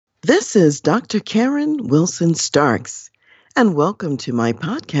This is Dr. Karen Wilson Starks, and welcome to my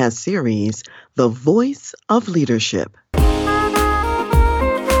podcast series, The Voice of Leadership.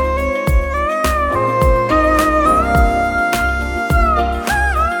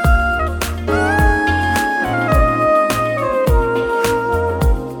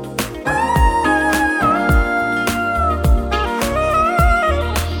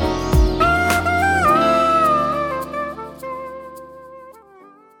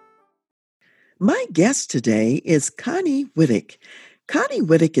 My guest today is Connie Wittich. Connie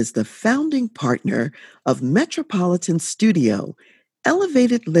Wittich is the founding partner of Metropolitan Studio,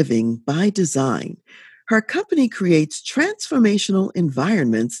 Elevated Living by Design. Her company creates transformational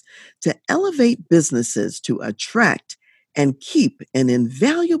environments to elevate businesses to attract and keep an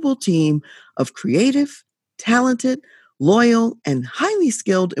invaluable team of creative, talented, loyal, and highly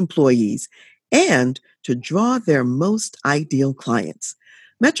skilled employees, and to draw their most ideal clients.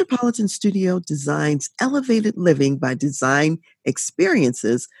 Metropolitan Studio designs elevated living by design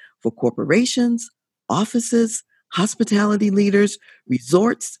experiences for corporations, offices, hospitality leaders,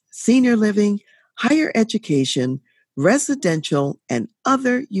 resorts, senior living, higher education, residential, and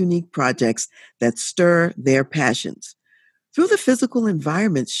other unique projects that stir their passions. Through the physical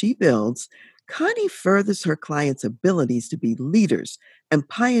environments she builds, Connie furthers her clients' abilities to be leaders and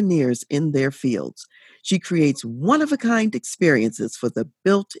pioneers in their fields. She creates one of a kind experiences for the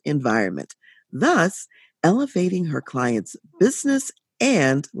built environment, thus elevating her clients' business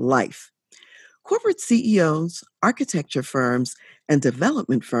and life. Corporate CEOs, architecture firms, and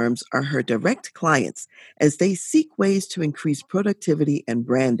development firms are her direct clients as they seek ways to increase productivity and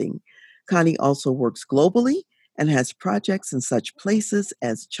branding. Connie also works globally and has projects in such places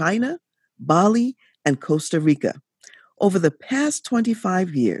as China, Bali, and Costa Rica. Over the past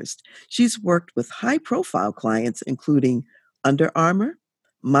 25 years, she's worked with high profile clients including Under Armour,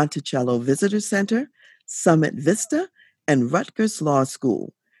 Monticello Visitor Center, Summit Vista, and Rutgers Law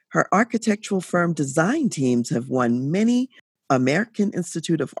School. Her architectural firm design teams have won many American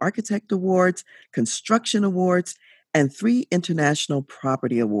Institute of Architect Awards, Construction Awards, and 3 International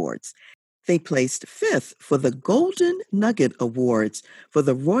Property Awards. They placed fifth for the Golden Nugget Awards for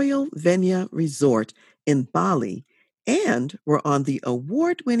the Royal Venia Resort in Bali and were on the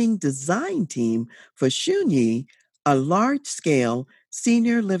award-winning design team for Xunyi, a large-scale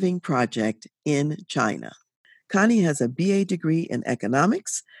senior living project in China. Connie has a BA degree in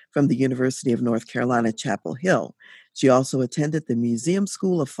economics from the University of North Carolina, Chapel Hill. She also attended the Museum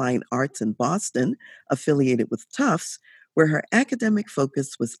School of Fine Arts in Boston, affiliated with Tufts, where her academic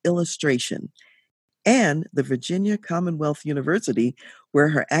focus was illustration, and the Virginia Commonwealth University, where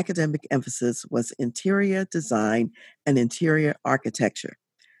her academic emphasis was interior design and interior architecture.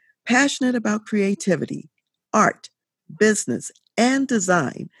 Passionate about creativity, art, business, and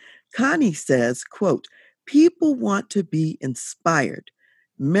design, Connie says, quote, people want to be inspired.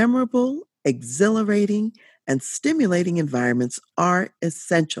 Memorable, exhilarating, and stimulating environments are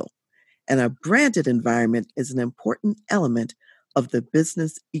essential, and a branded environment is an important element of the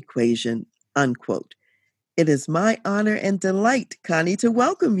business equation, unquote. It is my honor and delight, Connie, to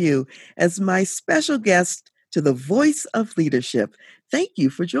welcome you as my special guest to the Voice of Leadership. Thank you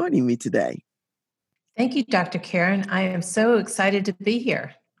for joining me today. Thank you, Dr. Karen. I am so excited to be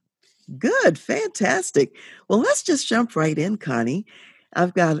here. Good, fantastic. Well, let's just jump right in, Connie.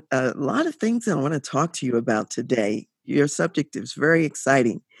 I've got a lot of things that I want to talk to you about today. Your subject is very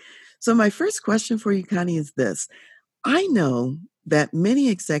exciting. So, my first question for you, Connie, is this. I know that many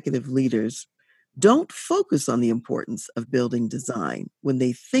executive leaders don't focus on the importance of building design when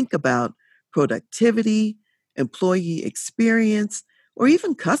they think about productivity, employee experience, or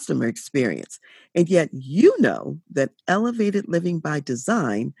even customer experience. And yet, you know that elevated living by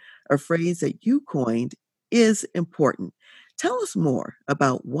design, a phrase that you coined, is important. Tell us more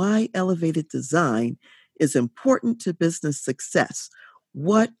about why elevated design is important to business success.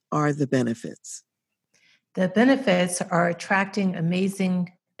 What are the benefits? The benefits are attracting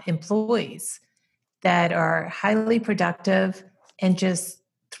amazing employees that are highly productive and just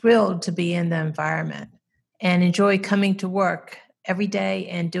thrilled to be in the environment and enjoy coming to work every day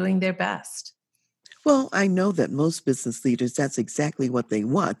and doing their best. Well, I know that most business leaders, that's exactly what they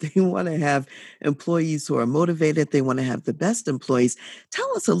want. They want to have employees who are motivated. They want to have the best employees. Tell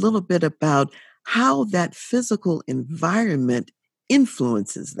us a little bit about how that physical environment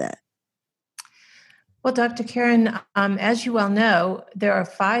influences that. Well, Dr. Karen, as you well know, there are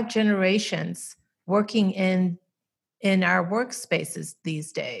 5 generations working in our workspaces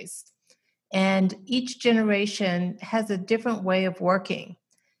these days. And each generation has a different way of working.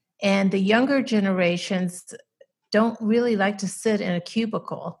 And the younger generations don't really like to sit in a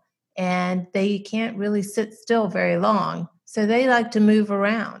cubicle and they can't really sit still very long. So they like to move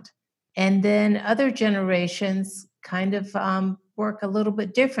around. And then other generations kind of work a little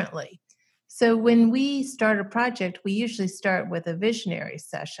bit differently. So when we start a project, we usually start with a visionary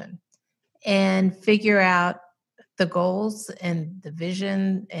session and figure out the goals and the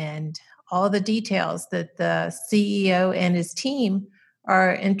vision and all the details that the CEO and his team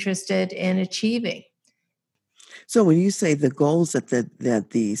are interested in achieving. So when you say the goals that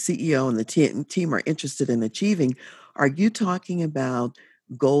the CEO and the team are interested in achieving, are you talking about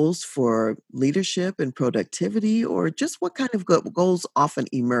goals for leadership and productivity, or just what kind of goals often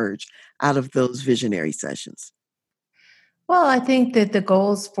emerge out of those visionary sessions? Well, I think that the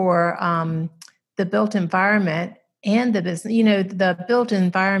goals for the built environment and the business, the built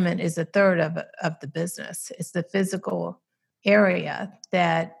environment is a third of the business. It's the physical area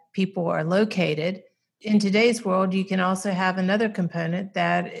that people are located. In today's world, you can also have another component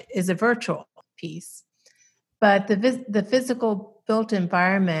that is a virtual piece. But the physical built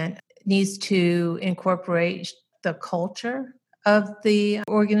environment needs to incorporate the culture of the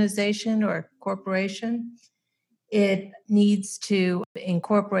organization or corporation. It needs to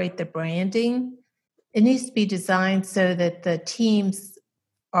incorporate the branding. It needs to be designed so that the teams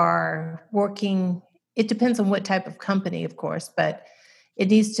are working. It depends on what type of company, of course, but it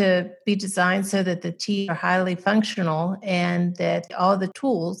needs to be designed so that the teams are highly functional and that all the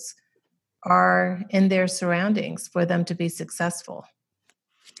tools are in their surroundings for them to be successful.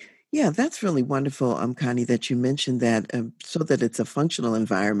 Yeah, that's really wonderful, Connie, that you mentioned that so that it's a functional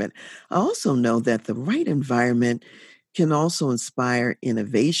environment. I also know that the right environment can also inspire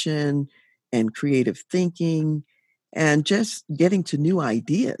innovation and creative thinking and just getting to new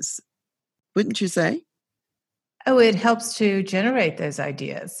ideas, wouldn't you say? Oh, it helps to generate those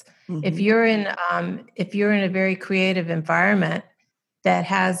ideas. If Hmm. you're in if you're in a very creative environment that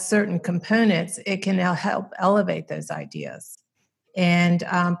has certain components, it can help elevate those ideas. And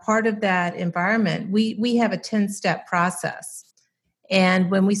part of that environment, we have a 10-step process.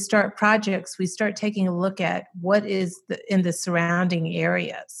 And when we start projects, we start taking a look at what is in the surrounding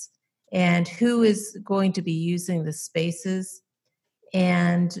areas and who is going to be using the spaces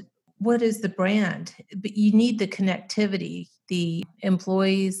and what is the brand. But you need the connectivity, the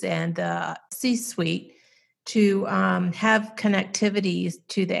employees and the C suite to have connectivity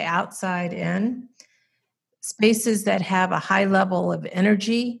to the outside in. Spaces that have a high level of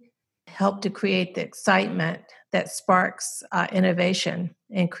energy help to create the excitement that sparks innovation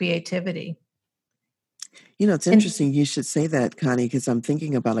and creativity. You know, it's And interesting you should say that, Connie, because I'm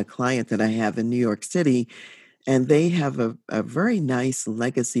thinking about a client that I have in New York City, and they have a very nice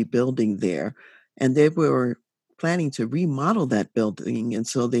legacy building there, and they were planning to remodel that building, and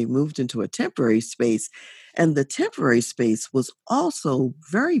so they moved into a temporary space, and the temporary space was also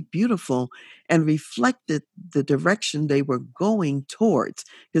very beautiful and reflected the direction they were going towards,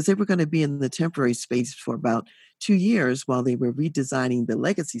 because they were gonna be in the temporary space for about 2 years while they were redesigning the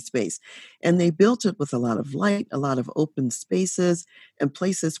legacy space, and they built it with a lot of light, a lot of open spaces, and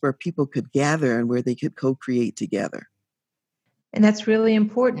places where people could gather and where they could co-create together. that's really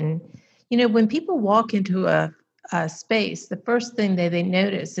important. When people walk into a space, the first thing that they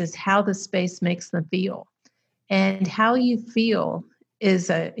notice is how the space makes them feel. And how you feel is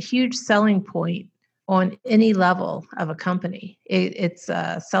a huge selling point on any level of a company. It's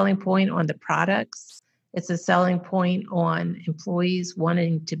a selling point on the products. It's a selling point on employees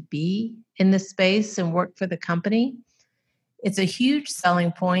wanting to be in the space and work for the company. It's a huge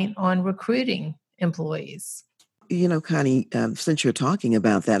selling point on recruiting employees. You know, Connie, since you're talking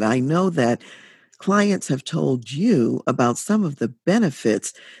about that, I know that clients have told you about some of the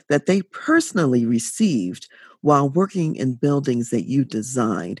benefits that they personally received while working in buildings that you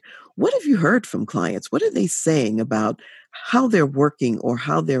designed. What have you heard from clients? What are they saying about how they're working or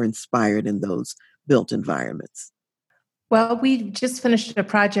how they're inspired in those built environments? Well, we just finished a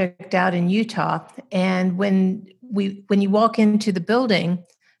project out in Utah, and when you walk into the building,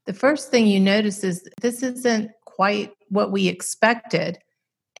 the first thing you notice is this isn't quite what we expected,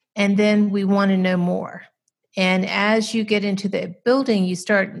 and then we want to know more. And as you get into the building, you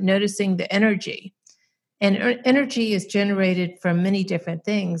start noticing the energy. And energy is generated from many different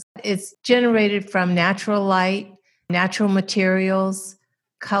things. It's generated from natural light, natural materials,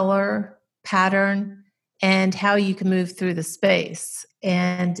 color, pattern, and how you can move through the space.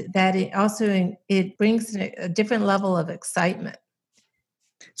 And that it brings a different level of excitement.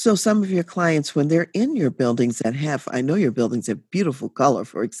 So some of your clients, when they're in your buildings that have, I know your buildings have beautiful color,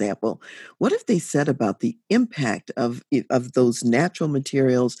 for example, what have they said about the impact of those natural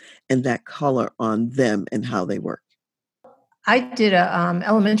materials and that color on them and how they work? I did a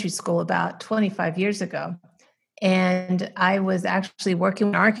elementary school about 25 years ago, and I was actually working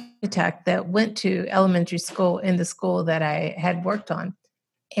with an architect that went to elementary school in the school that I had worked on.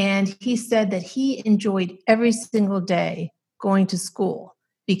 And he said that he enjoyed every single day going to school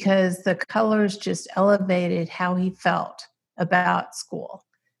because the colors just elevated how he felt about school.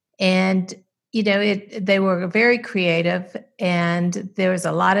 And they were very creative, and there was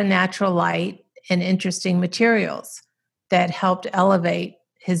a lot of natural light and interesting materials that helped elevate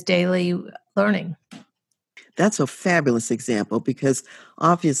his daily learning. That's a fabulous example because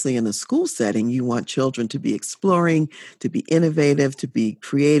obviously, in a school setting, you want children to be exploring, to be innovative, to be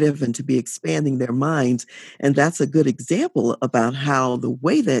creative, and to be expanding their minds. And that's a good example about how the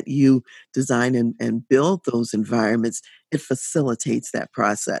way that you design and build those environments, it facilitates that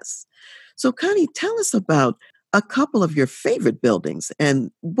process. So, Connie, tell us about a couple of your favorite buildings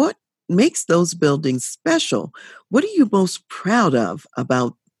and what makes those buildings special. What are you most proud of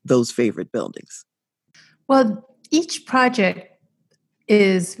about those favorite buildings? Well, each project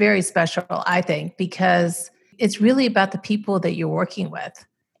is very special, I think, because it's really about the people that you're working with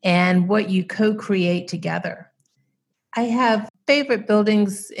and what you co create together. I have favorite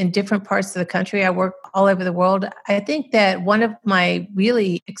buildings in different parts of the country. I work all over the world. I think that one of my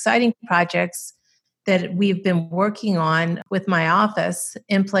really exciting projects that we've been working on with my office,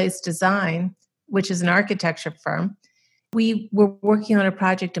 In Place Design, which is an architecture firm, we were working on a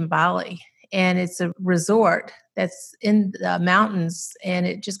project in Bali, and it's a resort that's in the mountains, and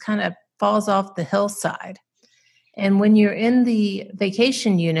it just kind of falls off the hillside. And when you're in the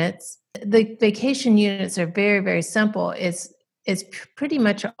vacation units are very, very simple. It's pretty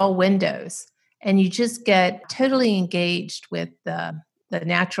much all windows, and you just get totally engaged with the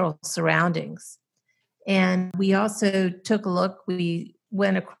natural surroundings. And we also took a look. We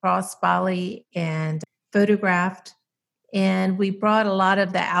went across Bali and photographed, and we brought a lot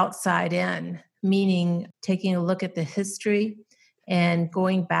of the outside in, meaning taking a look at the history and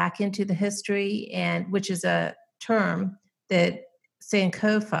going back into the history, and which is a term that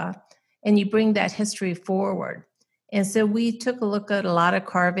Sankofa, and you bring that history forward. And so we took a look at a lot of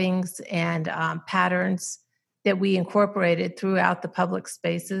carvings and patterns that we incorporated throughout the public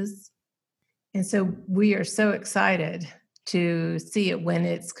spaces. And so we are so excited to see it when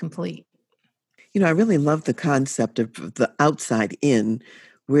it's complete. I really love the concept of the outside in,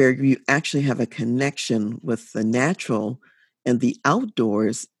 where you actually have a connection with the natural and the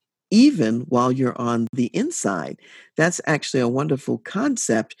outdoors, even while you're on the inside. That's actually a wonderful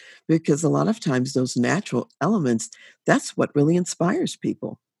concept because a lot of times those natural elements, that's what really inspires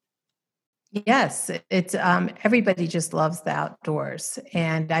people. Yes, it's everybody just loves the outdoors.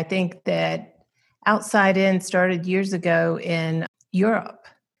 And I think that Outside In started years ago in Europe,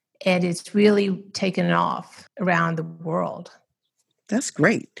 and it's really taken off around the world. That's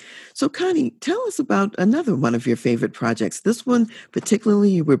great. So, Connie, tell us about another one of your favorite projects. This one, particularly,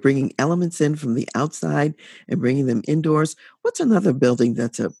 you were bringing elements in from the outside and bringing them indoors. What's another building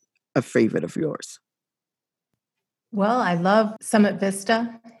that's a favorite of yours? Well, I love Summit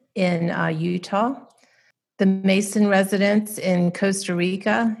Vista in Utah. The Mason residence in Costa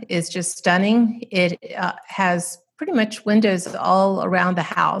Rica is just stunning. It has pretty much windows all around the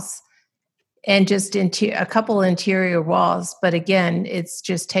house and just a couple interior walls. But again, it's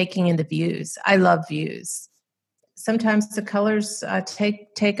just taking in the views. I love views. Sometimes the colors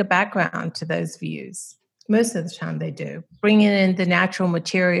take a background to those views. Most of the time, they do. Bringing in the natural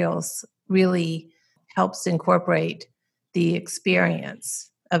materials really helps incorporate the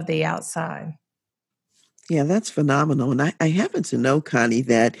experience of the outside. Yeah, that's phenomenal. And I happen to know, Connie,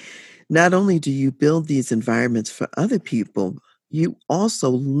 that not only do you build these environments for other people, you also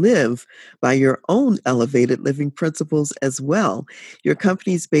live by your own elevated living principles as well. Your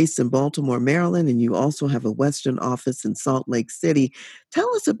company is based in Baltimore, Maryland, and you also have a Western office in Salt Lake City.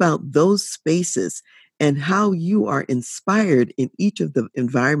 Tell us about those spaces and how you are inspired in each of the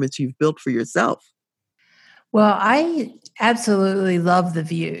environments you've built for yourself. Well, I absolutely love the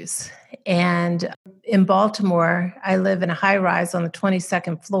views. And in Baltimore, I live in a high rise on the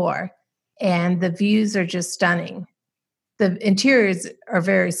 22nd floor, and the views are just stunning. The interiors are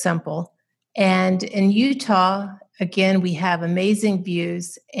very simple. And in Utah, again, we have amazing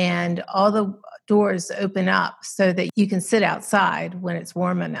views, and all the doors open up so that you can sit outside when it's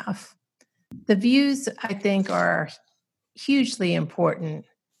warm enough. The views, I think, are hugely important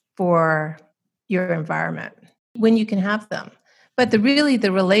for your environment when you can have them. But the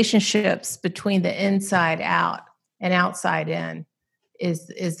relationships between the inside out and outside in is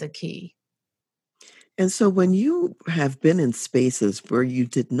the key. And so when you have been in spaces where you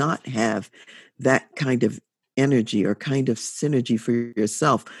did not have that kind of energy or kind of synergy for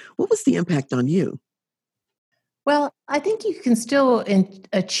yourself. What was the impact on you? Well, I think you can still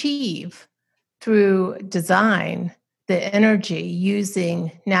achieve through design the energy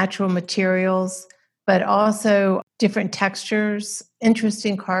using natural materials, but also different textures,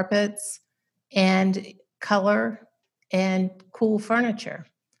 interesting carpets, and color and cool furniture.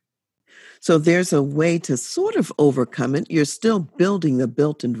 So there's a way to sort of overcome it. You're still building the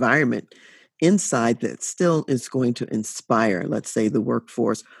built environment inside that still is going to inspire, let's say, the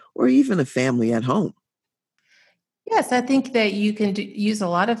workforce or even a family at home. Yes, I think that you can use a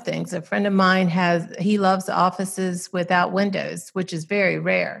lot of things. A friend of mine he loves offices without windows, which is very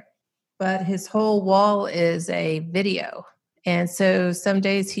rare, but his whole wall is a video. And so some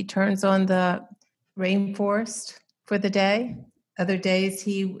days he turns on the rainforest for the day. Other days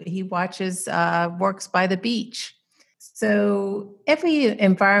he watches works by the beach. So every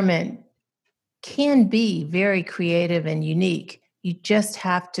environment can be very creative and unique. You just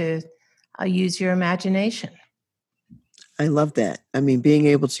have to use your imagination. I love that. I mean, being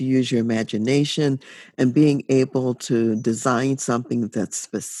able to use your imagination and being able to design something that's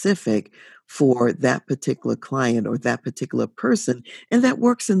specific for that particular client or that particular person and that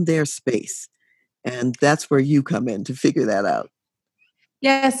works in their space. And that's where you come in to figure that out.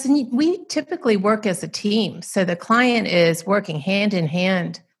 Yes, and we typically work as a team. So the client is working hand in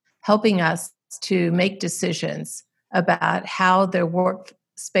hand, helping us to make decisions about how their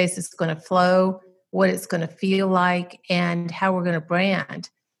workspace is going to flow, what it's going to feel like, and how we're going to brand.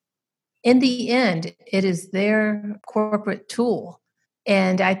 In the end, it is their corporate tool.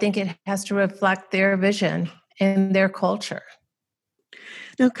 And I think it has to reflect their vision and their culture.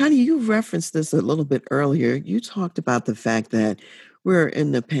 Now, Connie, you referenced this a little bit earlier. You talked about the fact that we're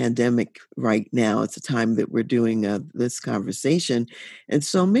in the pandemic right now. It's a time that we're doing this conversation. And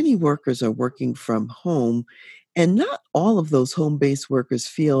so many workers are working from home. And not all of those home based workers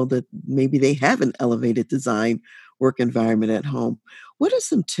feel that maybe they have an elevated design work environment at home. What are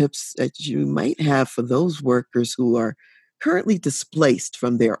some tips that you might have for those workers who are currently displaced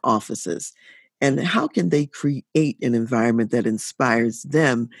from their offices? And how can they create an environment that inspires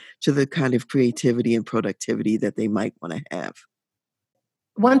them to the kind of creativity and productivity that they might want to have?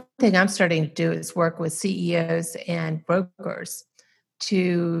 One thing I'm starting to do is work with CEOs and brokers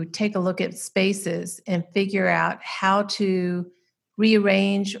to take a look at spaces and figure out how to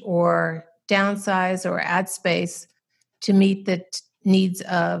rearrange or downsize or add space to meet the needs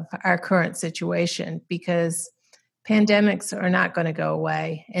of our current situation, because pandemics are not going to go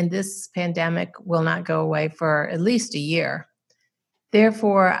away, and this pandemic will not go away for at least a year.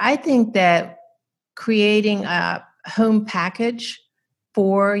 Therefore, I think that creating a home package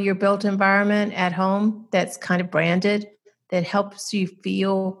for your built environment at home that's kind of branded, that helps you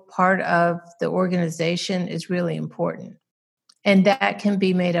feel part of the organization, is really important. And that can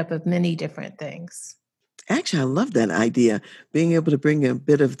be made up of many different things. Actually, I love that idea, being able to bring a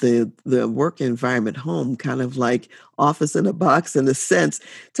bit of the work environment home, kind of like office in a box in a sense.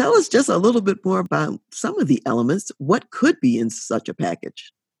 Tell us just a little bit more about some of the elements. What could be in such a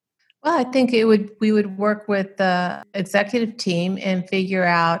package? Well, I think it would we would work with the executive team and figure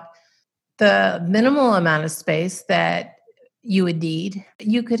out the minimal amount of space that you would need.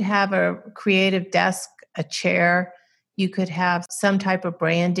 You could have a creative desk, a chair, you could have some type of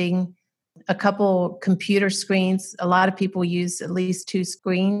branding, a couple computer screens. A lot of people use at least two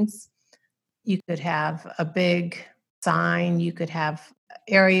screens. You could have a big sign, you could have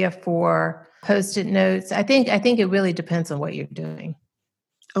area for post-it notes. I think it really depends on what you're doing.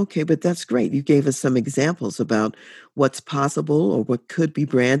 Okay, but that's great. You gave us some examples about what's possible or what could be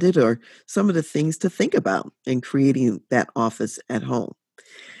branded or some of the things to think about in creating that office at home.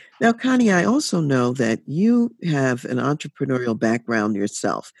 Now, Connie, I also know that you have an entrepreneurial background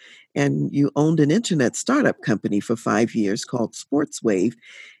yourself, and you owned an internet startup company for 5 years called SportsWave,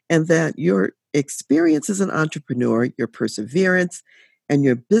 and that your experience as an entrepreneur, your perseverance, and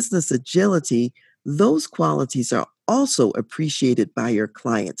your business agility, those qualities are also appreciated by your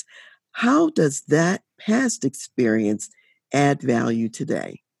clients. How does that past experience add value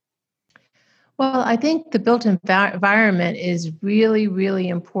today? Well, I think the built environment is really, really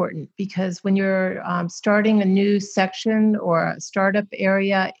important, because when you're starting a new section or a startup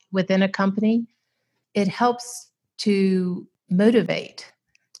area within a company, it helps to motivate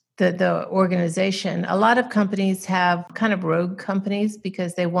the organization. A lot of companies have kind of rogue companies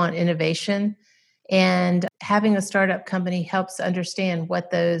because they want innovation. And having a startup company helps understand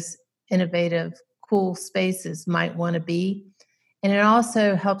what those innovative, cool spaces might want to be. And it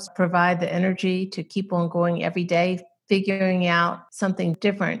also helps provide the energy to keep on going every day. Figuring out something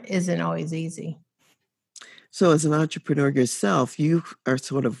different isn't always easy. So, as an entrepreneur yourself, you are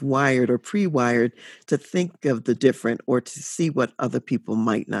sort of wired or pre wired to think of the different or to see what other people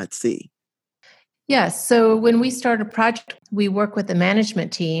might not see. Yes. So when we start a project, we work with the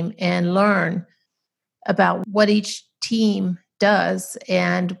management team and learn about what each team does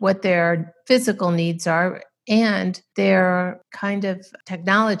and what their physical needs are and their kind of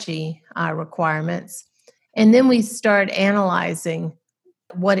technology requirements. And then we start analyzing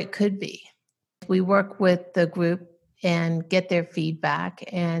what it could be. We work with the group and get their feedback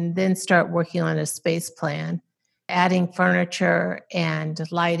and then start working on a space plan, adding furniture and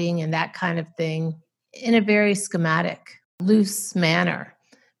lighting and that kind of thing in a very schematic, loose manner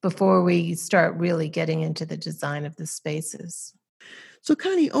before we start really getting into the design of the spaces. So,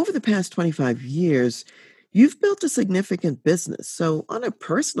 Connie, over the past 25 years, you've built a significant business. So, on a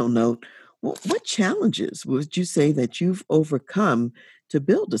personal note, what challenges would you say that you've overcome to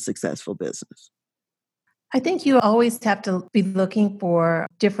build a successful business? I think you always have to be looking for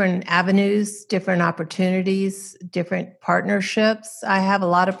different avenues, different opportunities, different partnerships. I have a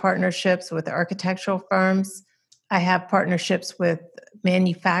lot of partnerships with architectural firms. I have partnerships with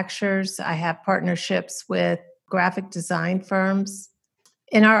manufacturers. I have partnerships with graphic design firms.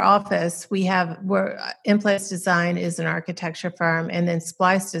 In our office, where In Place Design is an architecture firm, and then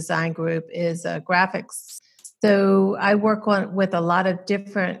Splice Design Group is a graphics. So I work on with a lot of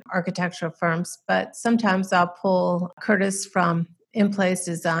different architectural firms, but sometimes I'll pull Curtis from In Place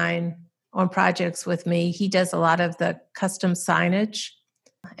Design on projects with me. He does a lot of the custom signage.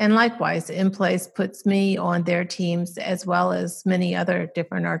 And likewise, In Place puts me on their teams as well as many other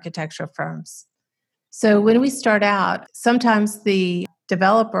different architectural firms. So when we start out, sometimes the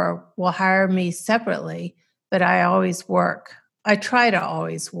developer will hire me separately, but I try to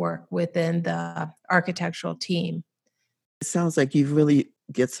always work within the architectural team. It sounds like you really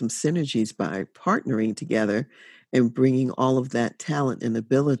get some synergies by partnering together and bringing all of that talent and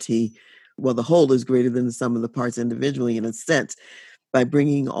ability. Well, the whole is greater than the sum of the parts individually, in a sense, by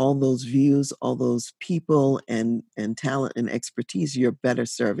bringing all those views, all those people and talent and expertise, you're better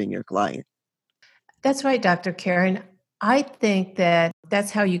serving your client. That's right, Dr. Karen. I think that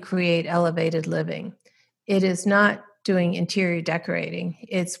that's how you create elevated living. It is not doing interior decorating,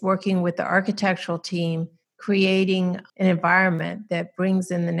 it's working with the architectural team, creating an environment that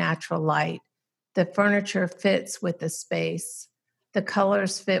brings in the natural light. The furniture fits with the space. The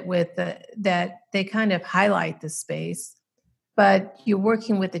colors fit with that they kind of highlight the space, but you're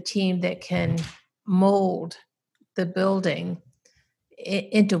working with a team that can mold the building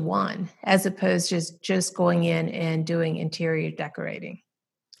into one as opposed to just going in and doing interior decorating.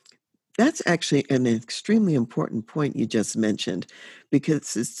 That's actually an extremely important point you just mentioned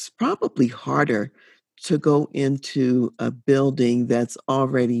because it's probably harder to go into a building that's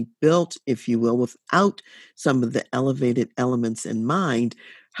already built, if you will, without some of the elevated elements in mind.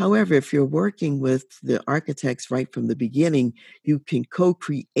 However, if you're working with the architects right from the beginning, you can co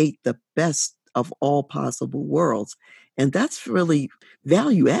create the best of all possible worlds. And that's really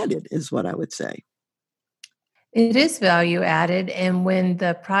value added, is what I would say. It is value added, and when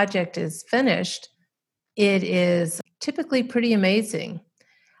the project is finished, it is typically pretty amazing.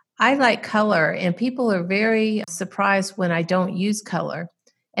 I like color, and people are very surprised when I don't use color.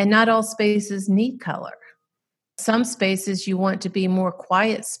 And not all spaces need color. Some spaces you want to be more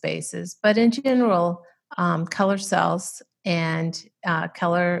quiet spaces, but in general, color sells and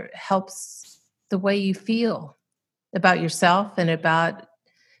color helps the way you feel about yourself and about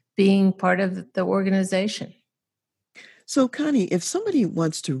being part of the organization. So, Connie, if somebody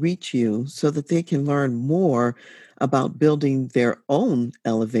wants to reach you so that they can learn more about building their own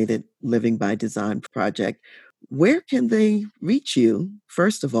elevated living by design project, where can they reach you,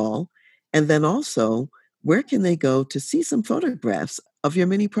 first of all? And then also, where can they go to see some photographs of your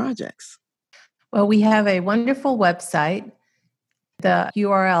mini projects? Well, we have a wonderful website. The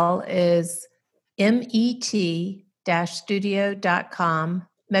URL is met-studio.com,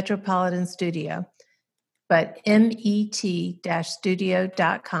 Metropolitan Studio, but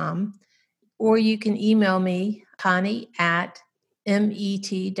met-studio.com. Or you can email me, Connie at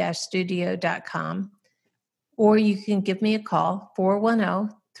met-studio.com. Or you can give me a call,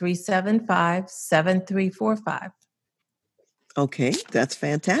 410-375-7345. Okay, that's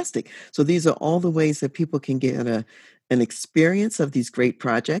fantastic. So these are all the ways that people can get an experience of these great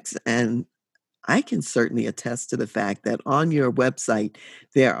projects. And I can certainly attest to the fact that on your website,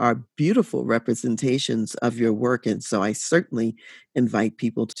 there are beautiful representations of your work. And so I certainly invite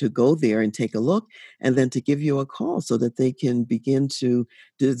people to go there and take a look and then to give you a call so that they can begin to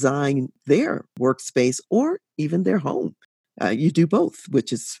design their workspace or even their home. You do both,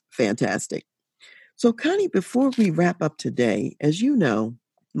 which is fantastic. So, Connie, before we wrap up today, as you know,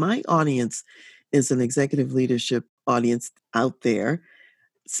 my audience is an executive leadership audience out there,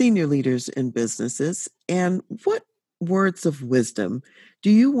 senior leaders in businesses. And what words of wisdom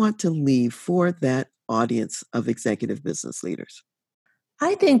do you want to leave for that audience of executive business leaders?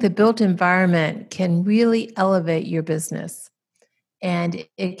 I think the built environment can really elevate your business and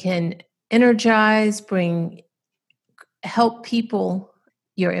it can energize, help people,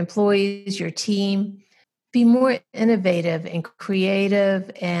 your employees, your team be more innovative and creative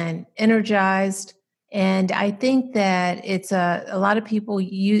and energized. And I think that it's a lot of people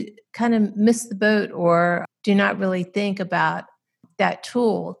you kind of miss the boat or do not really think about that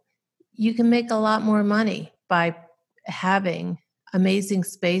tool. You can make a lot more money by having amazing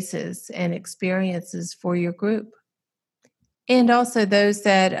spaces and experiences for your group. And also those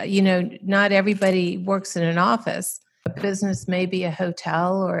that, not everybody works in an office. A business may be a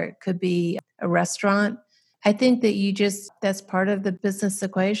hotel or it could be a restaurant. I think that that's part of the business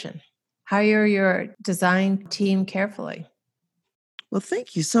equation. Hire your design team carefully. Well,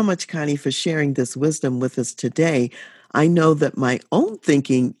 thank you so much, Connie, for sharing this wisdom with us today. I know that my own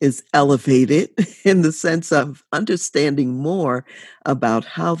thinking is elevated in the sense of understanding more about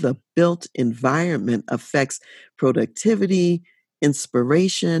how the built environment affects productivity,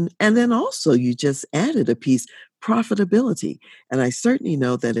 inspiration, and then also you just added a piece, profitability. And I certainly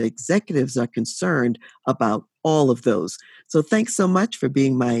know that executives are concerned about all of those. So thanks so much for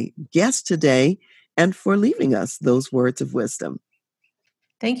being my guest today and for leaving us those words of wisdom.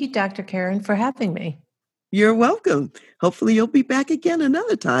 Thank you, Dr. Karen, for having me. You're welcome. Hopefully, you'll be back again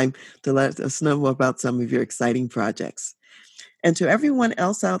another time to let us know about some of your exciting projects. And to everyone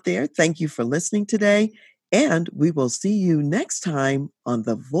else out there, thank you for listening today. And we will see you next time on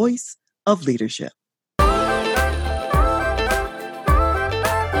The Voice of Leadership.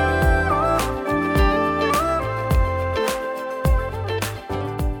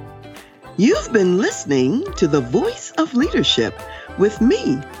 You've been listening to The Voice of Leadership with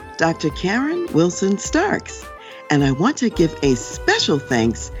me, Dr. Karen Wilson Starks. And I want to give a special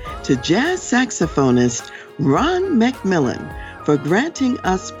thanks to jazz saxophonist Ron McMillan for granting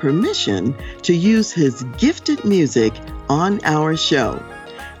us permission to use his gifted music on our show.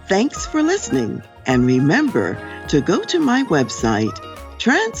 Thanks for listening, and remember to go to my website,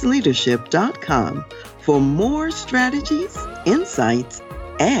 transleadership.com, for more strategies, insights,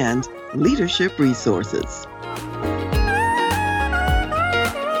 and leadership resources.